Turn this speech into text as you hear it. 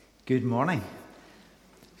Good morning.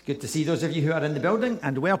 It's good to see those of you who are in the building,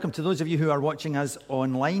 and welcome to those of you who are watching us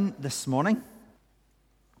online this morning.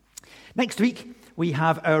 Next week, we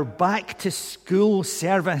have our back to school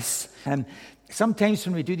service. Sometimes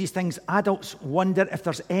when we do these things, adults wonder if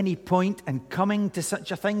there's any point in coming to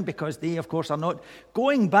such a thing, because they, of course, are not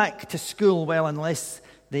going back to school, well, unless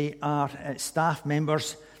they are staff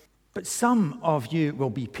members. But some of you will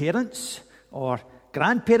be parents, or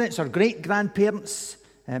grandparents, or great-grandparents,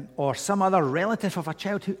 or some other relative of a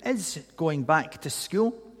child who is going back to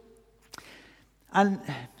school. And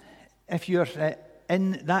if you're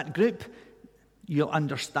in that group, you'll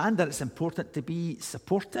understand that it's important to be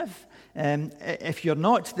supportive. If you're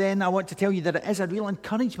not, then I want to tell you that it is a real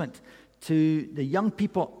encouragement to the young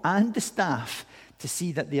people and the staff to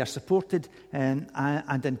see that they are supported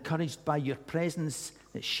and encouraged by your presence,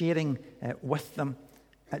 sharing with them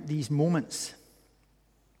at these moments.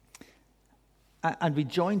 And we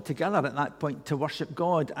join together at that point to worship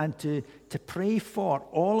God and to pray for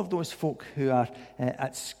all of those folk who are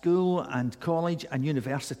at school and college and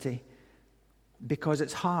university, because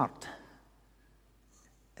it's hard.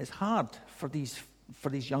 It's hard for these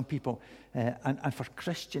young people and for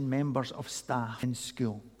Christian members of staff in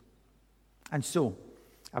school. And so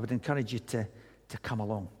I would encourage you to come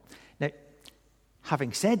along. Now,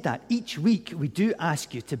 having said that, each week we do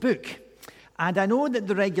ask you to book. And I know that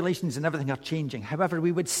the regulations and everything are changing. However,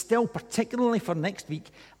 we would still, particularly for next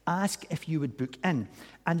week, ask if you would book in.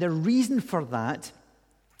 And the reason for that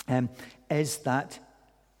is that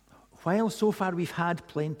while so far we've had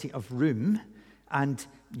plenty of room, and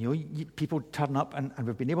people turn up and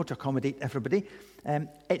we've been able to accommodate everybody,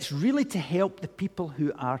 it's really to help the people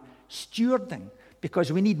who are stewarding,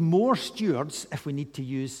 because we need more stewards if we need to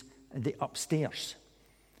use the upstairs.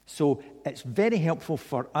 So it's very helpful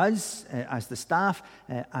for us as the staff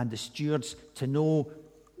and the stewards to know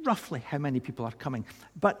roughly how many people are coming.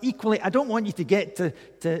 But equally, I don't want you to get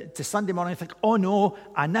to Sunday morning and think, oh no,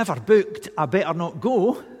 I never booked, I better not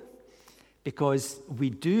go, because we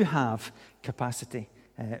do have capacity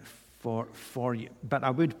for you. But I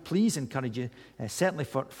would please encourage you, certainly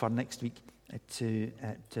for next week,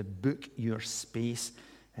 to book your space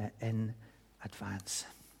in advance.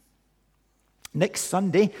 Next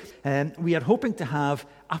Sunday, we are hoping to have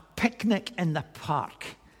a picnic in the park.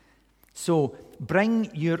 So bring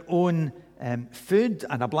your own food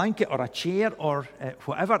and a blanket or a chair or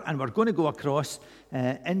whatever, and we're going to go across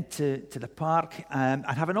into the park and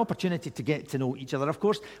have an opportunity to get to know each other. Of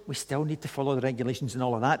course, we still need to follow the regulations and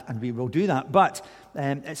all of that, and we will do that. But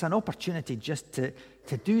it's an opportunity just to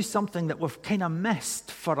do something that we've kind of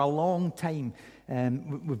missed for a long time.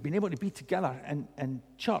 We've been able to be together in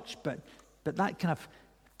church, but that kind of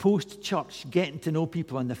post-church, getting to know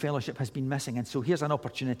people and the fellowship has been missing. And so here's an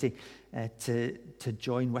opportunity to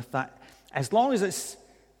join with that. As long as it's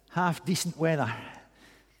half decent weather,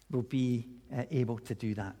 we'll be able to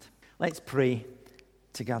do that. Let's pray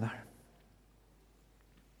together.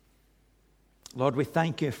 Lord, we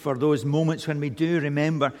thank you for those moments when we do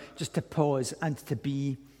remember just to pause and to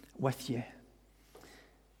be with you.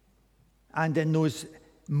 And in those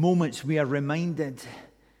moments we are reminded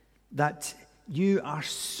that you are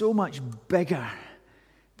so much bigger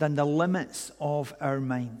than the limits of our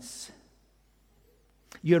minds.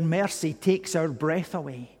 Your mercy takes our breath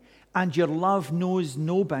away, and your love knows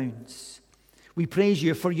no bounds. We praise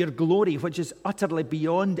you for your glory, which is utterly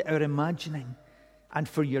beyond our imagining, and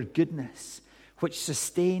for your goodness, which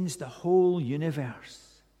sustains the whole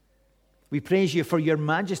universe. We praise you for your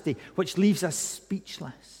majesty, which leaves us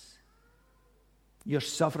speechless, your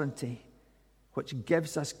sovereignty, which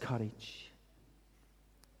gives us courage.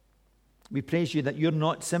 We praise you that you're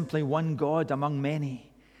not simply one God among many,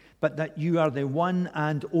 but that you are the one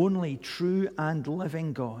and only true and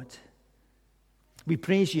living God. We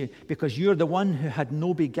praise you because you're the one who had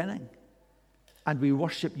no beginning, and we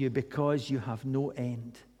worship you because you have no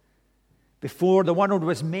end. Before the world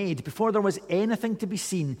was made, before there was anything to be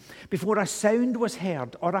seen, before a sound was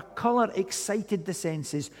heard or a colour excited the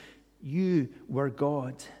senses, you were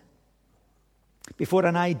God. Before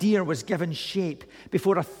an idea was given shape,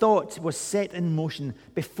 before a thought was set in motion,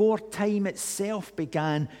 before time itself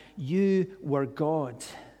began, you were God.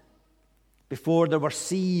 Before there were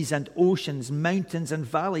seas and oceans, mountains and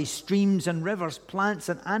valleys, streams and rivers, plants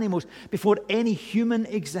and animals, before any human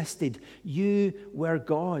existed, you were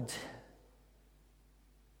God.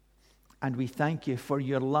 And we thank you for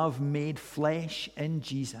your love made flesh in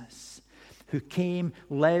Jesus, who came,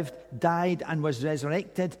 lived, died, and was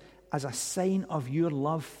resurrected as a sign of your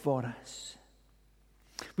love for us.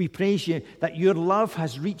 We praise you that your love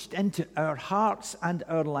has reached into our hearts and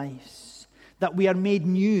our lives, that we are made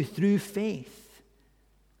new through faith,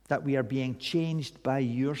 that we are being changed by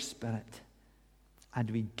your Spirit,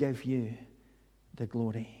 and we give you the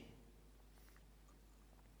glory.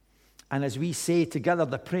 And as we say together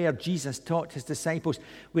the prayer Jesus taught his disciples,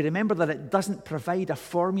 we remember that it doesn't provide a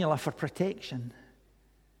formula for protection.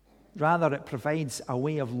 Rather, it provides a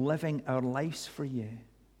way of living our lives for you.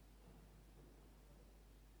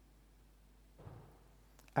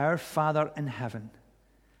 Our Father in heaven,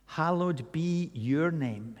 hallowed be your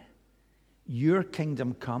name. Your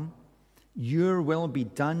kingdom come, your will be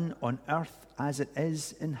done on earth as it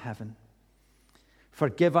is in heaven.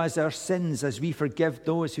 Forgive us our sins as we forgive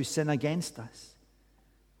those who sin against us.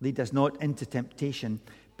 Lead us not into temptation,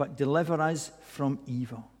 but deliver us from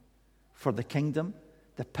evil. For the kingdom,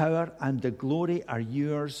 the power, and the glory are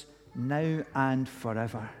yours now and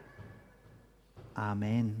forever.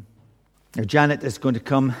 Amen. Now, Janet is going to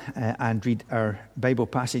come and read our Bible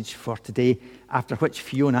passage for today, after which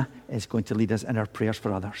Fiona is going to lead us in our prayers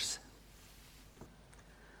for others.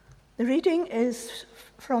 The reading is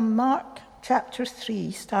from Mark chapter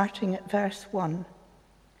 3, starting at verse 1.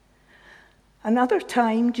 Another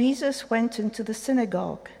time, Jesus went into the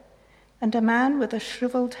synagogue, and a man with a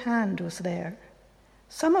shriveled hand was there.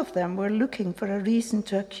 Some of them were looking for a reason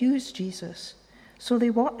to accuse Jesus, so they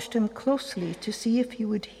watched him closely to see if he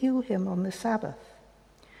would heal him on the Sabbath.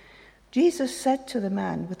 Jesus said to the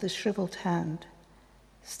man with the shriveled hand,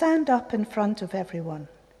 "Stand up in front of everyone."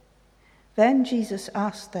 Then Jesus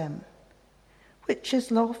asked them, "Which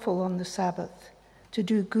is lawful on the Sabbath, to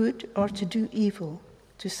do good or to do evil,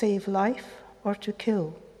 to save life or to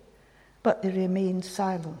kill?" But they remained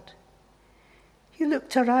silent. He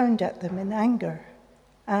looked around at them in anger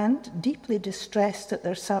and, deeply distressed at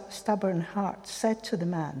their stubborn hearts, said to the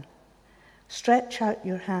man, "Stretch out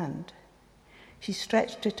your hand." He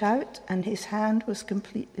stretched it out, and his hand was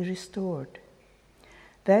completely restored.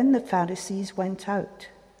 Then the Pharisees went out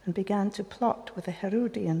and began to plot with the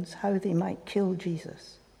Herodians how they might kill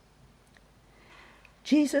Jesus.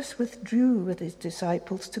 Jesus withdrew with his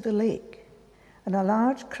disciples to the lake, and a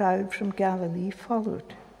large crowd from Galilee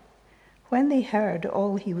followed. When they heard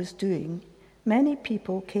all he was doing, many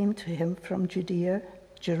people came to him from Judea,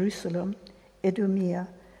 Jerusalem, Idumea,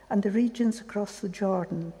 and the regions across the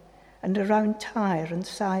Jordan, and around Tyre and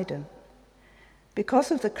Sidon.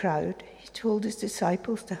 Because of the crowd, he told his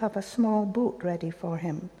disciples to have a small boat ready for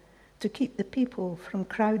him, to keep the people from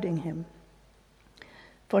crowding him.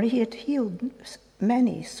 For he had healed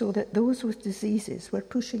many, so that those with diseases were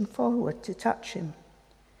pushing forward to touch him.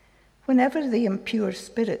 Whenever the impure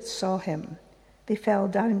spirits saw him, they fell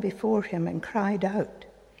down before him and cried out,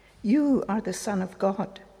 "You are the Son of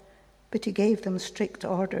God." But he gave them strict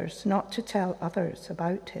orders not to tell others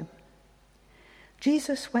about him.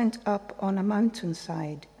 Jesus went up on a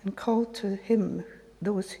mountainside and called to him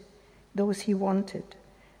those he wanted,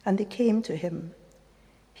 and they came to him.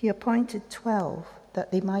 He appointed 12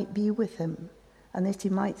 that they might be with him, and that he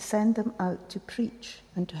might send them out to preach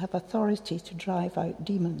and to have authority to drive out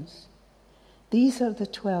demons. These are the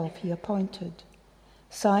 12 he appointed: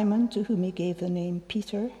 Simon, to whom he gave the name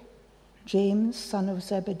Peter; James, son of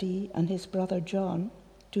Zebedee, and his brother John,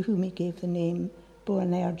 to whom he gave the name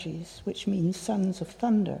Boanerges, which means sons of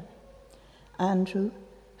thunder; Andrew,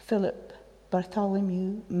 Philip,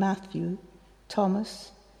 Bartholomew, Matthew,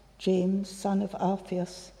 Thomas, James, son of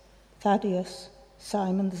Alphaeus, Thaddeus,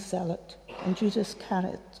 Simon the Zealot, and Judas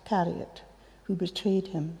Iscariot, who betrayed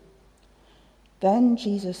him. Then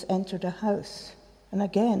Jesus entered a house, and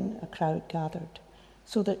again a crowd gathered,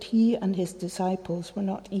 so that he and his disciples were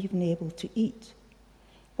not even able to eat.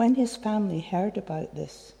 When his family heard about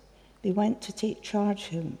this, they went to take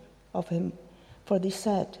charge of him, for they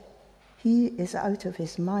said, "He is out of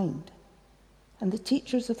his mind." And the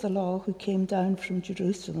teachers of the law who came down from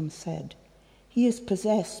Jerusalem said, "He is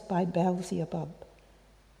possessed by Beelzebub.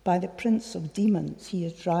 By the prince of demons he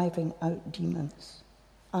is driving out demons."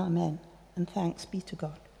 Amen, and thanks be to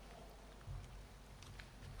God.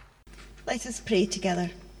 Let us pray together.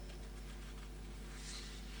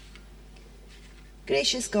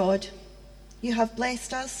 Gracious God, you have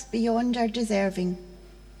blessed us beyond our deserving.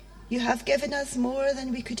 You have given us more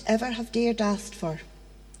than we could ever have dared ask for,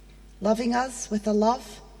 loving us with a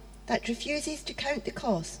love that refuses to count the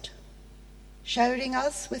cost, showering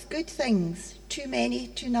us with good things too many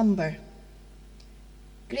to number.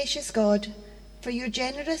 Gracious God, for your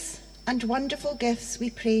generous and wonderful gifts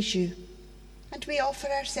we praise you, and we offer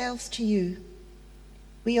ourselves to you.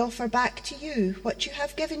 We offer back to you what you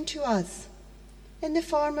have given to us in the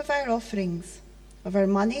form of our offerings, of our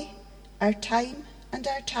money, our time, and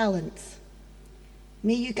our talents.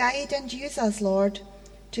 May you guide and use us, Lord,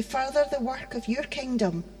 to further the work of your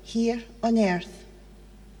kingdom here on earth.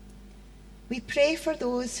 We pray for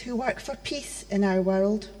those who work for peace in our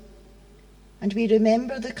world, and we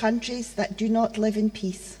remember the countries that do not live in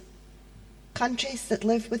peace, countries that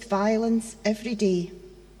live with violence every day.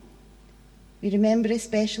 We remember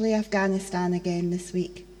especially Afghanistan again this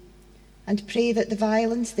week, and pray that the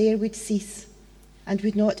violence there would cease and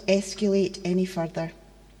would not escalate any further.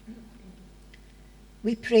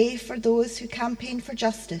 We pray for those who campaign for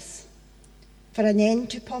justice, for an end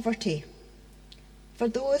to poverty, for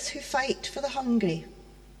those who fight for the hungry,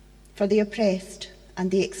 for the oppressed and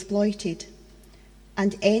the exploited,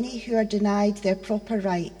 and any who are denied their proper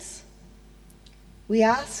rights. We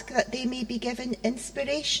ask that they may be given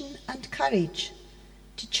inspiration and courage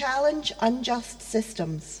to challenge unjust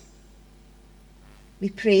systems. We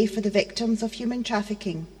pray for the victims of human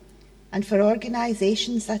trafficking and for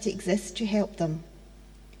organisations that exist to help them.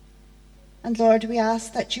 And Lord, we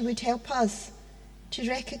ask that you would help us to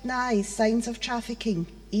recognise signs of trafficking,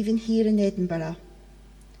 even here in Edinburgh,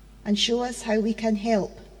 and show us how we can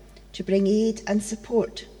help to bring aid and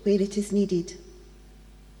support where it is needed.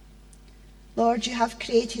 Lord, you have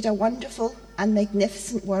created a wonderful and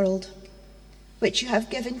magnificent world, which you have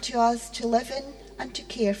given to us to live in and to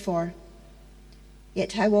care for.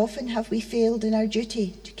 Yet how often have we failed in our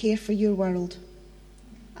duty to care for your world,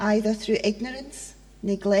 either through ignorance,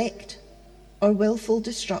 neglect, or willful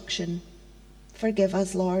destruction? Forgive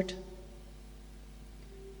us, Lord.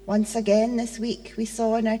 Once again this week we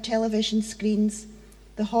saw on our television screens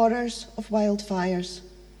the horrors of wildfires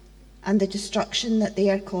and the destruction that they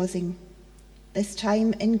are causing, this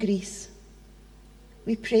time in Greece.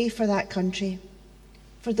 We pray for that country,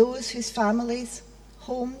 for those whose families,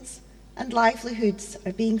 homes, and livelihoods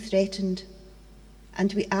are being threatened,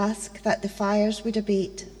 and we ask that the fires would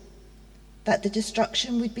abate, that the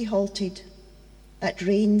destruction would be halted, that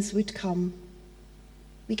rains would come.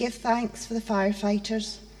 We give thanks for the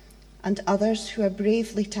firefighters and others who are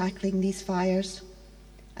bravely tackling these fires,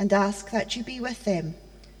 and ask that you be with them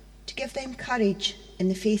to give them courage in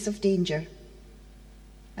the face of danger.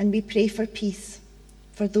 And we pray for peace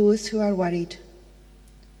for those who are worried,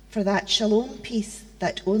 for that shalom peace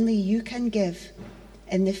that only you can give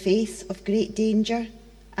in the face of great danger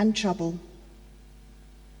and trouble.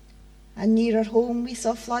 And nearer home we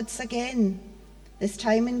saw floods again, this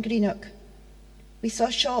time in Greenock. We saw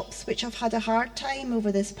shops which have had a hard time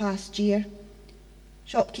over this past year,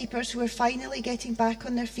 shopkeepers who are finally getting back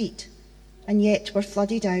on their feet and yet were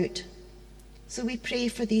flooded out. So we pray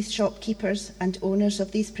for these shopkeepers and owners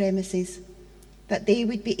of these premises, that they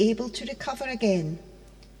would be able to recover again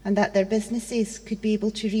and that their businesses could be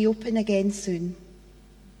able to reopen again soon.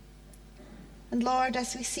 And Lord,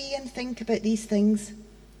 as we see and think about these things,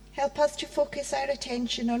 help us to focus our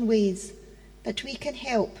attention on ways that we can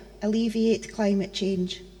help alleviate climate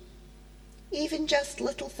change. Even just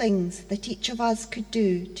little things that each of us could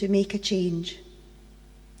do to make a change.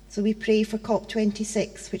 So we pray for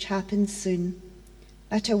COP26, which happens soon,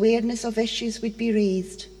 that awareness of issues would be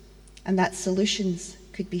raised and that solutions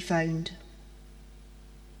could be found.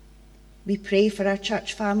 We pray for our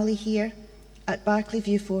church family here at Barclay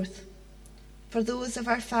Viewforth, for those of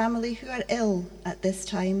our family who are ill at this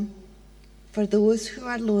time, for those who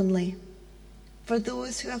are lonely, for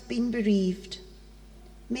those who have been bereaved.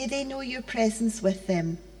 May they know your presence with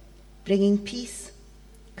them, bringing peace,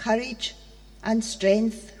 courage, and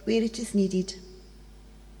strength where it is needed.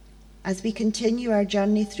 As we continue our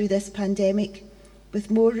journey through this pandemic,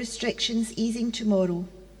 with more restrictions easing tomorrow,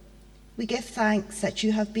 we give thanks that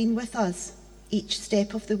you have been with us each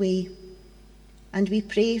step of the way, and we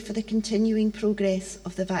pray for the continuing progress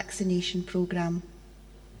of the vaccination programme.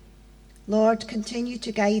 Lord, continue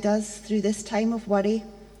to guide us through this time of worry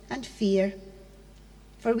and fear,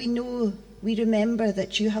 for we remember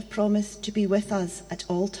that you have promised to be with us at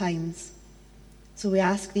all times. So we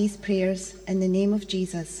ask these prayers in the name of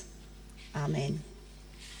Jesus. Amen.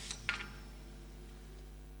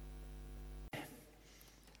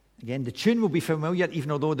 Again, the tune will be familiar,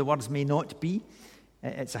 even although the words may not be.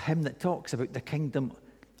 It's a hymn that talks about the kingdom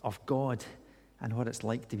of God and what it's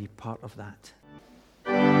like to be part of that.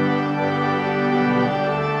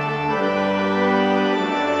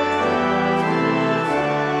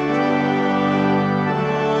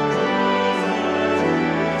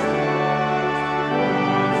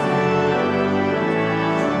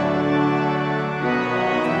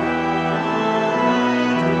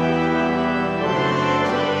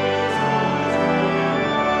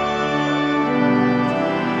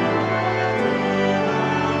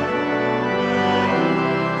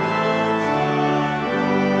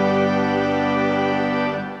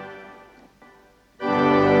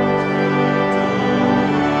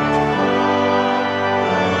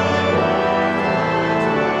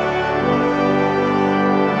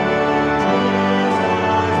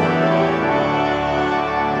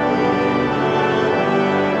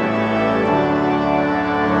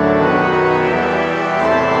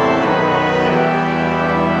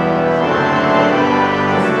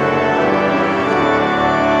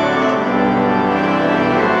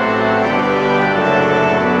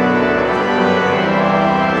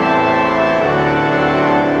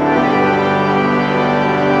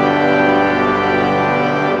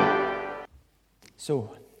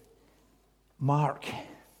 Mark.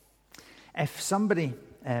 If somebody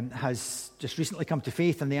has just recently come to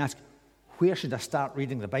faith and they ask, where should I start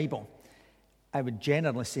reading the Bible? I would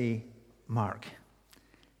generally say Mark.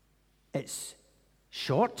 It's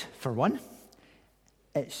short, for one.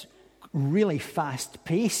 It's really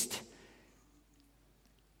fast-paced.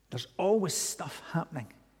 There's always stuff happening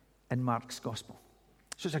in Mark's Gospel.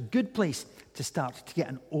 So it's a good place to start to get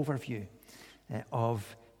an overview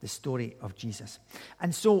of the story of Jesus.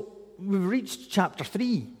 And so we've reached chapter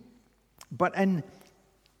 3, but in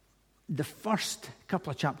the first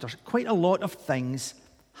couple of chapters, quite a lot of things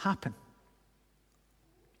happen.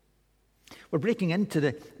 We're breaking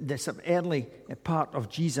into the sort of early part of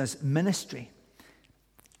Jesus' ministry.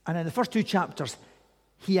 And in the first 2 chapters,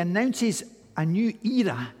 he announces a new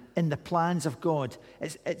era in the plans of God.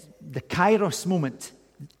 It's the Kairos moment.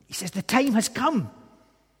 He says, the time has come.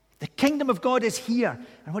 The kingdom of God is here.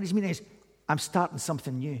 And what he's meaning is, I'm starting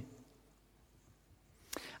something new.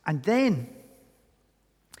 And then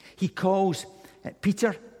he calls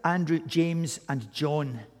Peter, Andrew, James, and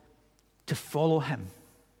John to follow him.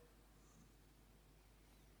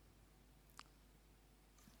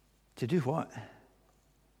 To do what?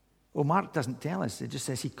 Well, Mark doesn't tell us. It just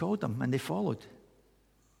says he called them and they followed.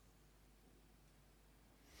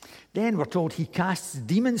 Then we're told he casts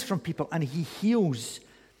demons from people and he heals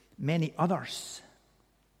many others.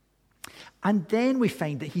 And then we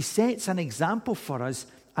find that he sets an example for us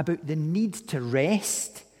about the need to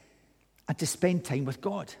rest and to spend time with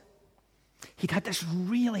God. He'd had this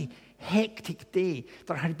really hectic day.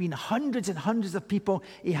 There had been hundreds and hundreds of people.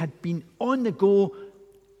 He had been on the go.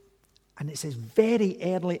 And it says very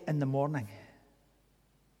early in the morning,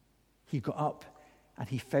 he got up and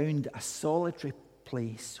he found a solitary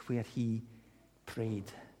place where he prayed.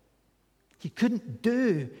 He couldn't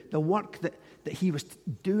do the work that he was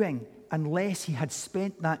doing unless he had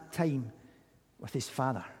spent that time with his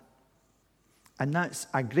Father. And that's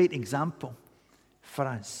a great example for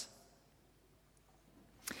us.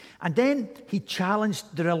 And then he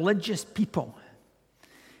challenged the religious people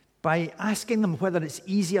by asking them whether it's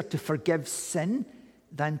easier to forgive sin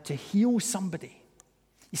than to heal somebody.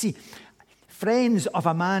 You see, friends of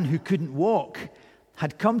a man who couldn't walk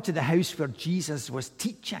had come to the house where Jesus was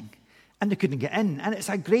teaching, and they couldn't get in. And it's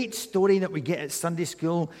a great story that we get at Sunday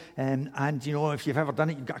school. And you know, if you've ever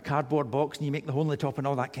done it, you've got a cardboard box and you make the hole in the top and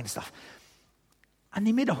all that kind of stuff. And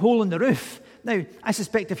they made a hole in the roof. Now, I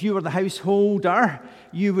suspect if you were the householder,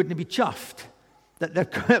 you wouldn't be chuffed that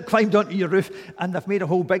they've climbed onto your roof and they've made a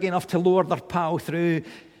hole big enough to lower their pal through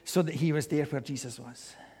so that he was there where Jesus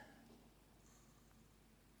was.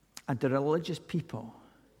 And the religious people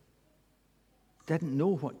didn't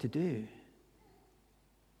know what to do.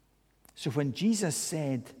 So when Jesus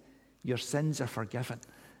said, your sins are forgiven,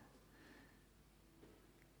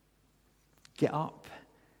 get up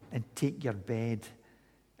and take your bed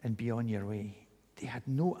and be on your way, they had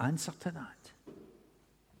no answer to that.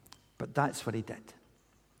 But that's what he did.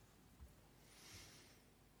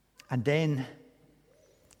 And then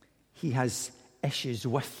he has issues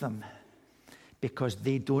with them because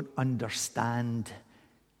they don't understand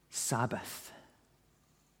Sabbath.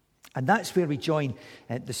 And that's where we join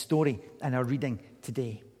the story in our reading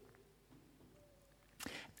today.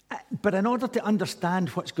 But in order to understand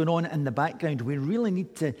what's going on in the background, we really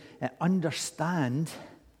need to understand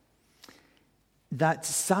that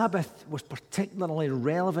Sabbath was particularly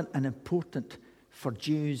relevant and important for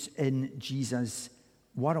Jews in Jesus'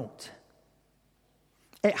 world.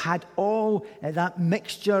 It had all that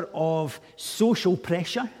mixture of social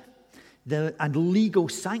pressure and legal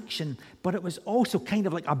sanction, but it was also kind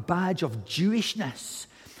of like a badge of Jewishness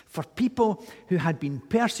for people who had been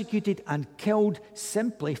persecuted and killed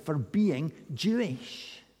simply for being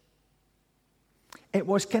Jewish. It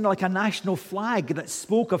was kind of like a national flag that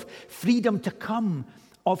spoke of freedom to come,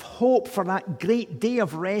 of hope for that great day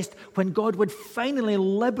of rest when God would finally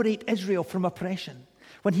liberate Israel from oppression,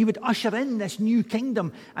 when he would usher in this new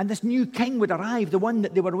kingdom and this new king would arrive, the one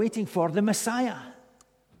that they were waiting for, the Messiah.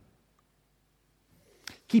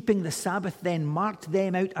 Keeping the Sabbath then marked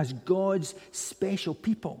them out as God's special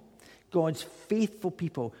people, God's faithful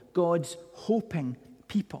people, God's hoping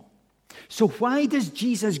people. So why does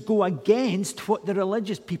Jesus go against what the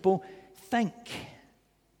religious people think?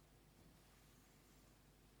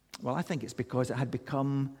 Well, I think it's because it had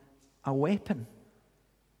become a weapon.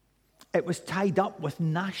 It was tied up with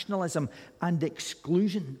nationalism and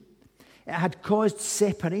exclusion. It had caused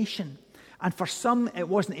separation. And for some, it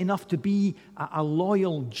wasn't enough to be a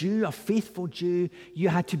loyal Jew, a faithful Jew. You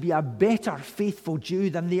had to be a better faithful Jew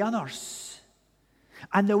than the others.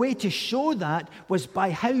 And the way to show that was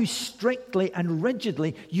by how strictly and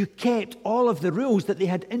rigidly you kept all of the rules that they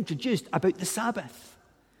had introduced about the Sabbath.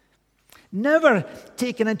 Never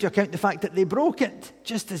taking into account the fact that they broke it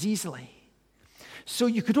just as easily. So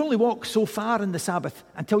you could only walk so far in the Sabbath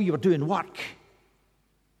until you were doing work.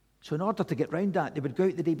 So in order to get round that, they would go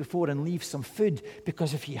out the day before and leave some food,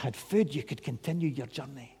 because if you had food, you could continue your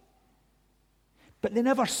journey. But they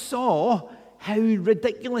never saw how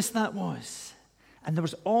ridiculous that was. And there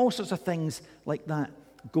was all sorts of things like that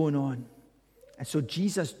going on. And so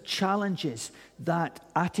Jesus challenges that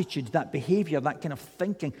attitude, that behavior, that kind of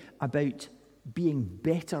thinking about being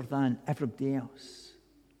better than everybody else.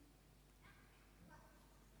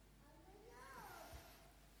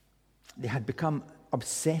 They had become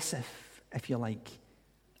obsessive, if you like,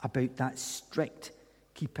 about that strict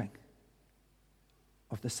keeping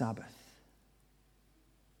of the Sabbath.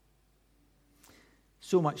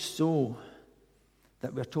 So much so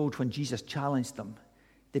that we're told when Jesus challenged them,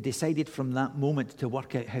 they decided from that moment to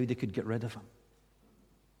work out how they could get rid of him.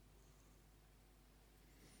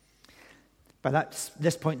 By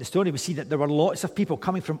this point in the story, we see that there were lots of people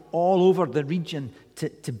coming from all over the region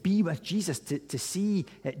to be with Jesus, to see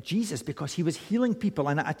Jesus, because he was healing people.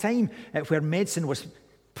 And at a time where medicine was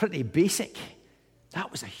pretty basic,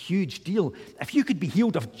 that was a huge deal. If you could be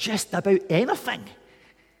healed of just about anything,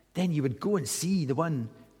 then you would go and see the one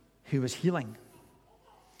who was healing.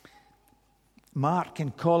 Mark,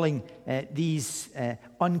 in calling these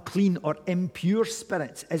unclean or impure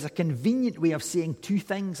spirits, is a convenient way of saying two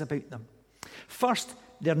things about them. First,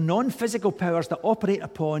 they're non-physical powers that operate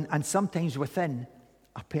upon and sometimes within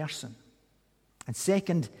a person. And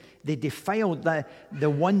second, they defile the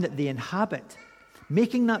one that they inhabit,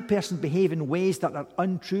 making that person behave in ways that are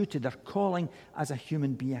untrue to their calling as a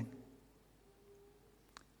human being.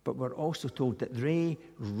 But we're also told that they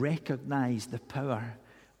recognized the power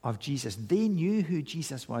of Jesus. They knew who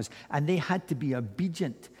Jesus was, and they had to be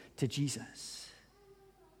obedient to Jesus.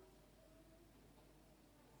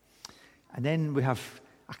 And then we have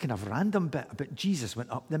a kind of random bit about Jesus went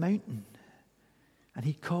up the mountain, and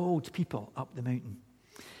he called people up the mountain.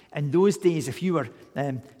 In those days, if you were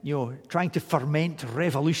trying to ferment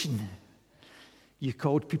revolution, you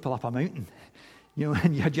called people up a mountain,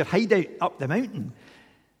 and you had your hideout up the mountain.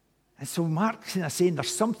 And so Mark's saying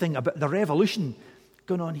there's something about the revolution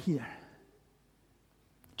going on here.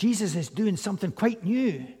 Jesus is doing something quite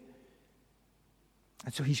new.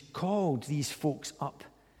 And so he's called these folks up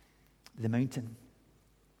the mountain.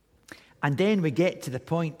 And then we get to the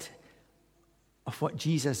point of what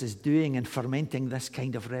Jesus is doing in fermenting this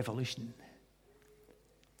kind of revolution.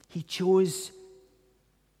 He chose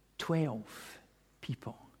 12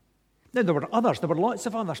 people. Now, there were others, there were lots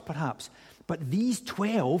of others perhaps, but these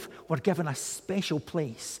 12 were given a special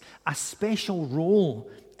place, a special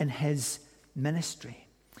role in his ministry.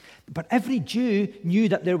 But every Jew knew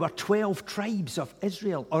that there were 12 tribes of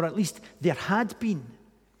Israel, or at least there had been.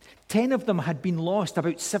 10 of them had been lost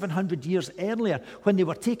about 700 years earlier when they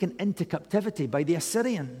were taken into captivity by the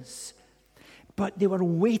Assyrians. But they were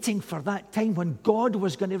waiting for that time when God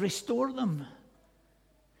was going to restore them,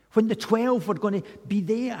 when the 12 were going to be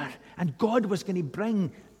there and God was going to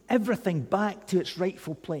bring everything back to its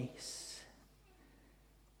rightful place.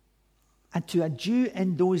 And to a Jew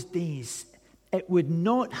in those days, it would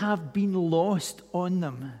not have been lost on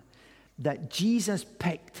them that Jesus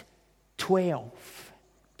picked 12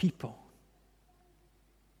 people.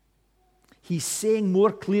 He's saying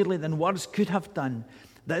more clearly than words could have done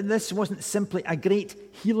that this wasn't simply a great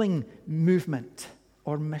healing movement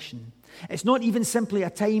or mission. It's not even simply a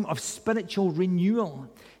time of spiritual renewal.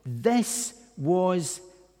 This was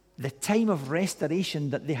the time of restoration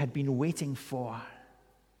that they had been waiting for.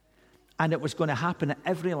 And it was going to happen at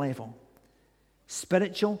every level: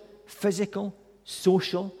 spiritual, physical,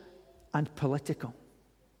 social, and political.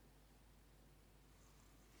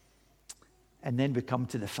 And then we come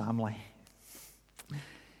to the family.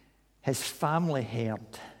 His family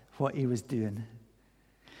heard what he was doing,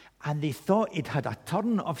 and they thought he'd had a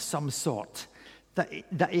turn of some sort,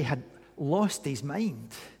 that he had lost his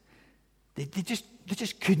mind. They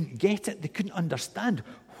just couldn't get it. They couldn't understand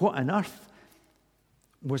what on earth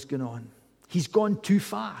was going on. He's gone too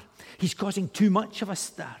far. He's causing too much of a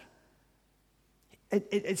stir.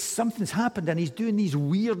 It's something's happened, and he's doing these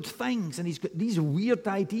weird things, and he's got these weird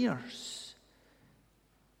ideas.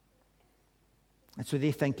 And so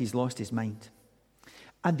they think he's lost his mind.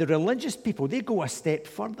 And the religious people, they go a step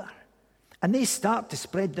further. And they start to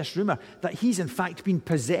spread this rumor that he's in fact been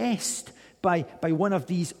possessed by one of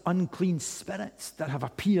these unclean spirits that have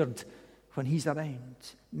appeared when he's around.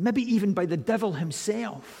 Maybe even by the devil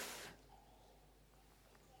himself.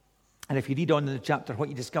 And if you read on in the chapter, what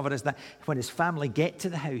you discover is that when his family get to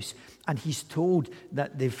the house and he's told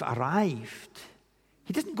that they've arrived,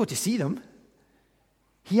 he doesn't go to see them.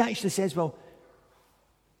 He actually says, well,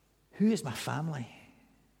 who is my family?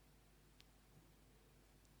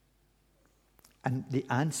 And the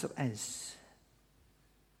answer is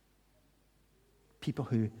people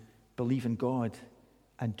who believe in God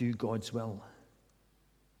and do God's will.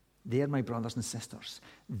 They're my brothers and sisters.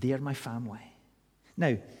 They're my family.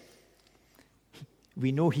 Now,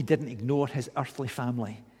 we know he didn't ignore his earthly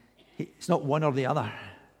family. It's not one or the other.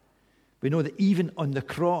 We know that even on the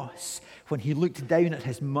cross, when he looked down at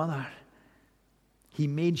his mother, he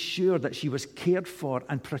made sure that she was cared for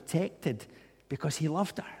and protected because he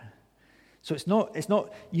loved her. So it's not,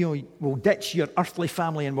 we'll ditch your earthly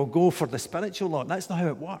family and we'll go for the spiritual lot. That's not how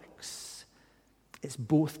it works. It's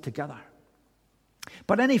both together.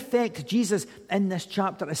 But in effect, Jesus in this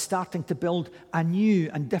chapter is starting to build a new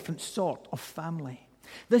and different sort of family.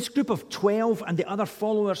 This group of 12 and the other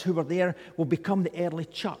followers who were there will become the early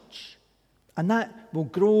church. And that will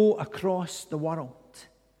grow across the world.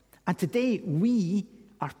 And today we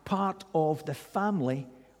are part of the family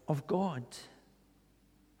of God.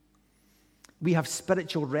 We have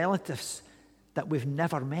spiritual relatives that we've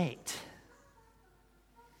never met.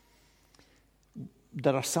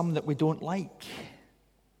 There are some that we don't like.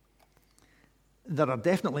 There are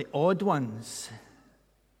definitely odd ones.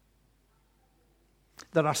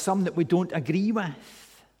 There are some that we don't agree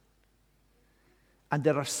with. And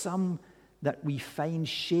there are some that we find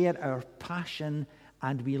share our passion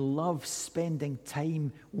and we love spending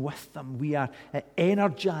time with them. We are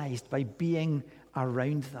energized by being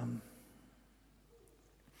around them.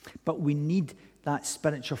 But we need that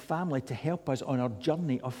spiritual family to help us on our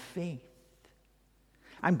journey of faith.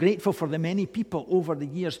 I'm grateful for the many people over the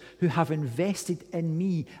years who have invested in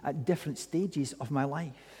me at different stages of my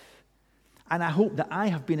life. And I hope that I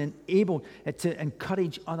have been able to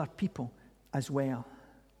encourage other people as well.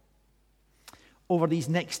 Over these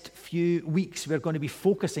next few weeks, we're going to be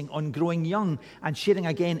focusing on growing young and sharing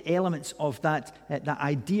again elements of that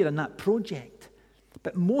idea and that project.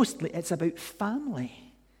 But mostly it's about family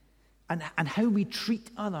and how we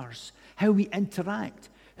treat others, how we interact,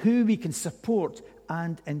 who we can support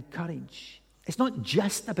and encourage. It's not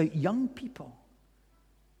just about young people.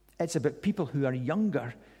 It's about people who are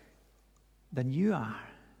younger than you are.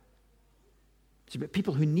 It's about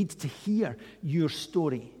people who need to hear your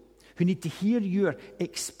story, who need to hear your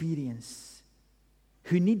experience,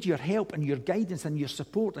 who need your help and your guidance and your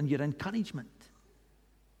support and your encouragement,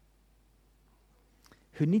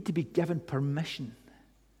 who need to be given permission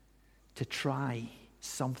to try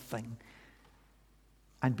something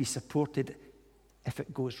and be supported if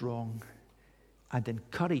it goes wrong and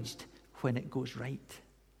encouraged when it goes right.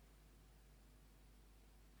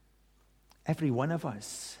 Every one of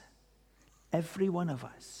us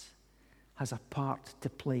has a part to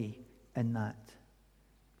play in that,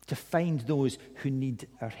 to find those who need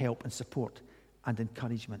our help and support and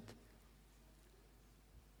encouragement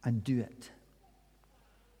and do it.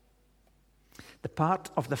 The part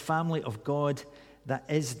of the family of God that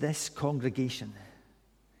is this congregation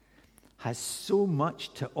has so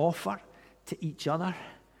much to offer to each other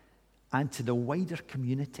and to the wider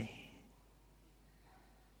community.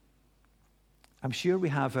 I'm sure we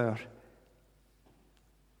have our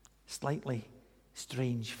slightly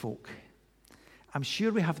strange folk. I'm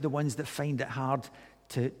sure we have the ones that find it hard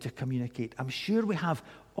to communicate. I'm sure we have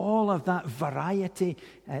all of that variety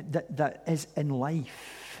that is in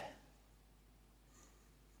life.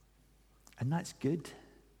 And that's good.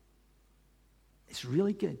 It's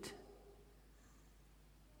really good.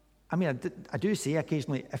 I mean, I do say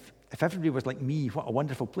occasionally, if everybody was like me, what a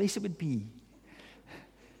wonderful place it would be.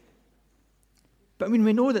 But I mean,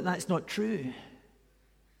 we know that that's not true.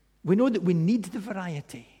 We know that we need the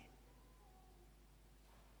variety.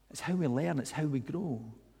 It's how we learn, it's how we grow.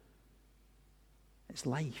 It's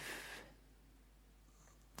life.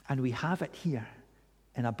 And we have it here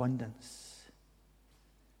in abundance.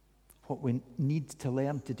 What we need to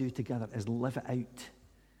learn to do together is live it out.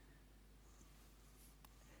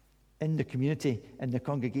 In the community, in the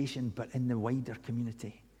congregation, but in the wider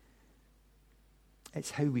community. It's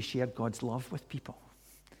how we share God's love with people.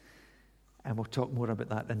 And we'll talk more about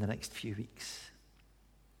that in the next few weeks.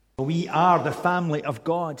 We are the family of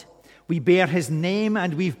God. We bear his name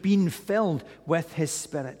and we've been filled with his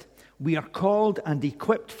Spirit. We are called and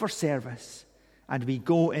equipped for service. And we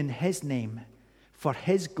go in his name for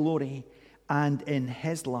his glory and in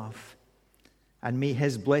his love. And may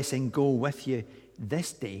his blessing go with you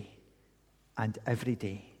this day and every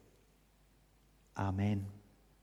day. Amen.